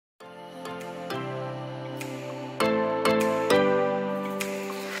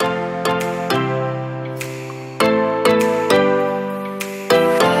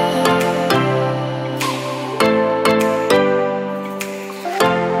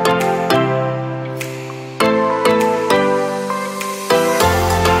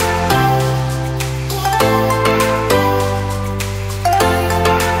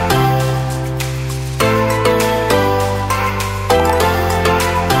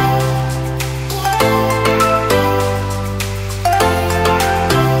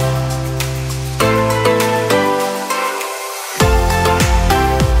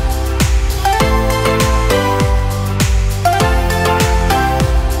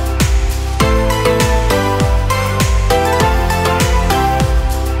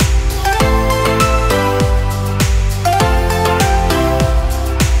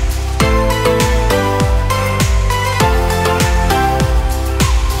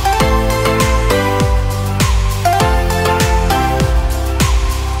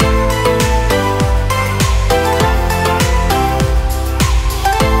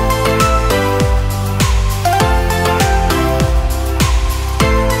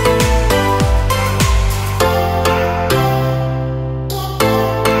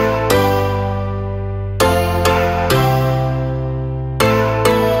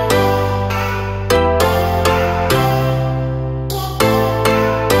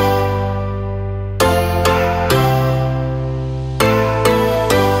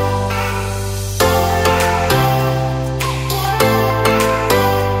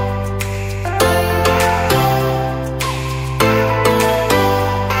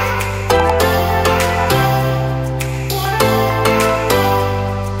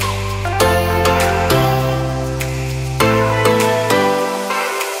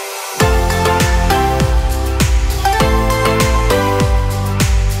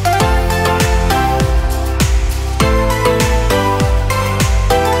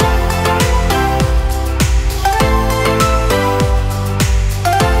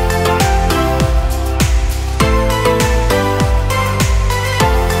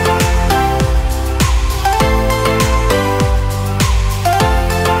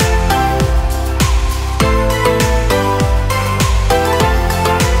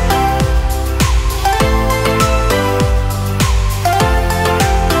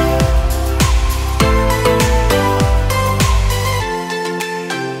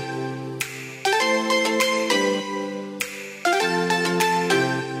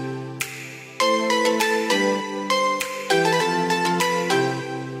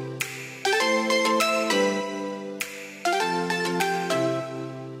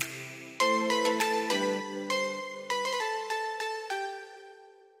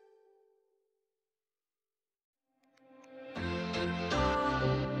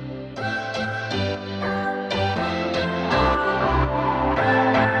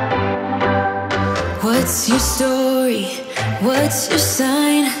What's your story? What's your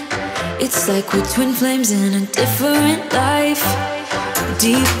sign? It's like we're twin flames in a different life.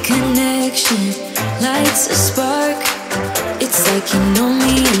 Deep connection lights a spark. It's like you know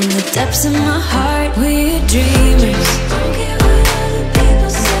me in the depths of my heart. We're dreamers, don't care what other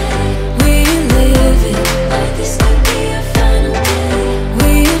people say. We live it like this could be our final day.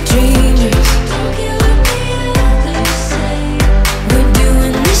 We're dreamers, don't care what the others say. We're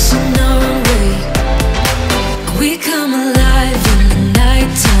doing this in our own way. We come alive in the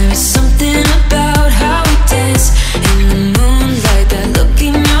nighttime. It's something about how we dance in the moonlight. That look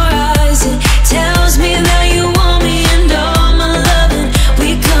in your eyes, it tells me that you want me and all my loving.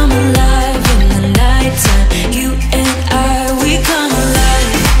 We come alive in the nighttime. You and I, we come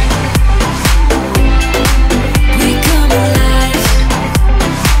alive. We come alive.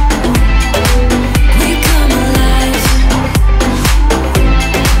 We come alive.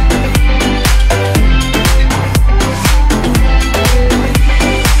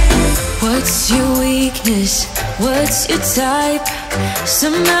 What's your weakness? What's your type?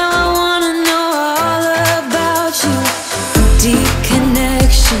 Somehow I wanna know all about you. Deep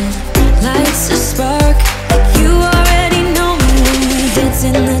connection lights a spark. You already know me when we dance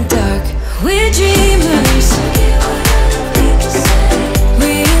in the dark. We're dreamers.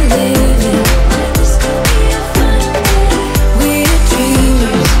 We live it. We're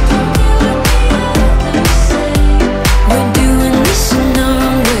dreamers. We're doing this in our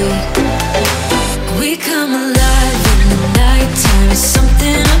own way. We come alive in the nighttime. It's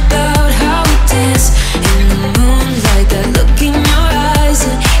something about how we dance in the moonlight. That look in your eyes,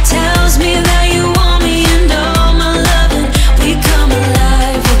 it tells me that you want me and all my loving. We come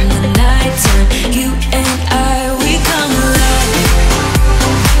alive in the nighttime. You and I, we come alive.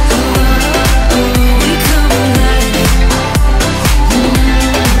 Oh, we come alive.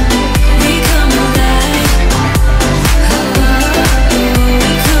 We come alive. Oh,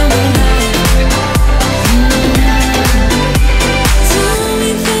 we come alive. Tell me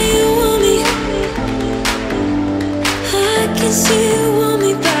that you want me. I can see you want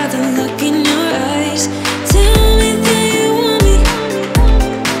me by the look in your eyes. Tell me that you want me.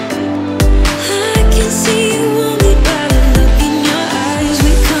 I can see you want me by the look in your eyes.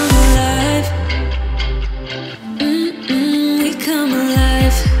 We come alive. We come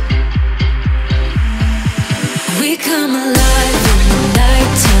alive. We come alive in the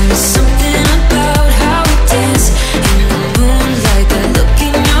nighttime. It's something about how we dance in the moonlight. That look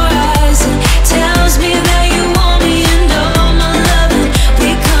in your eyes, it tells me that you want me and all my loving. We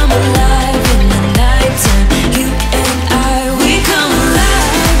come alive in the nighttime. You and I, we come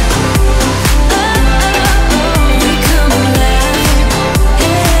alive. Oh, we come alive.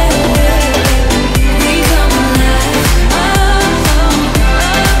 Yeah, we come alive. Oh,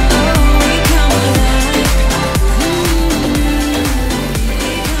 we come alive.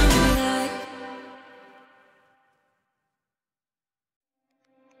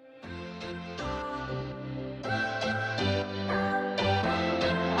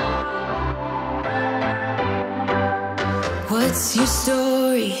 What's your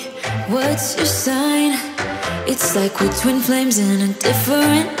story? What's your sign? It's like we're twin flames in a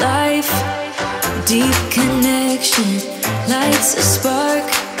different life. Deep connection lights a spark.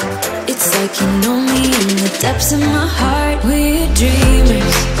 It's like you know me in the depths of my heart. We're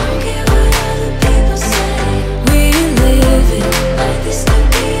dreamers, don't care what other people say. We live it like this could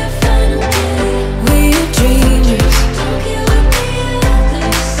be our final day. We're dreamers, don't care what the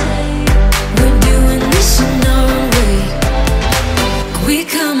others say. We're doing this in our own way. We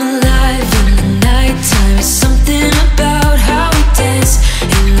come alive in the nighttime. It's something about how we dance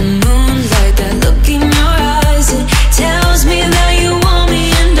in the moonlight. That look in your eyes, it tells me that you want me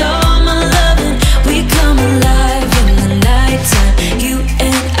and all my loving. We come alive in the nighttime. You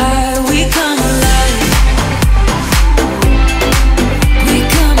and I, we come alive. We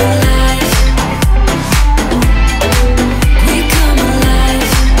come alive. We come alive.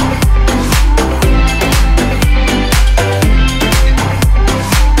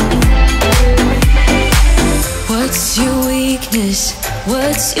 What's your weakness?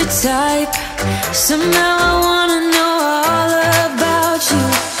 What's your type? Somehow I wanna know all about you.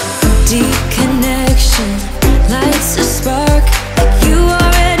 Deep connection lights a spark.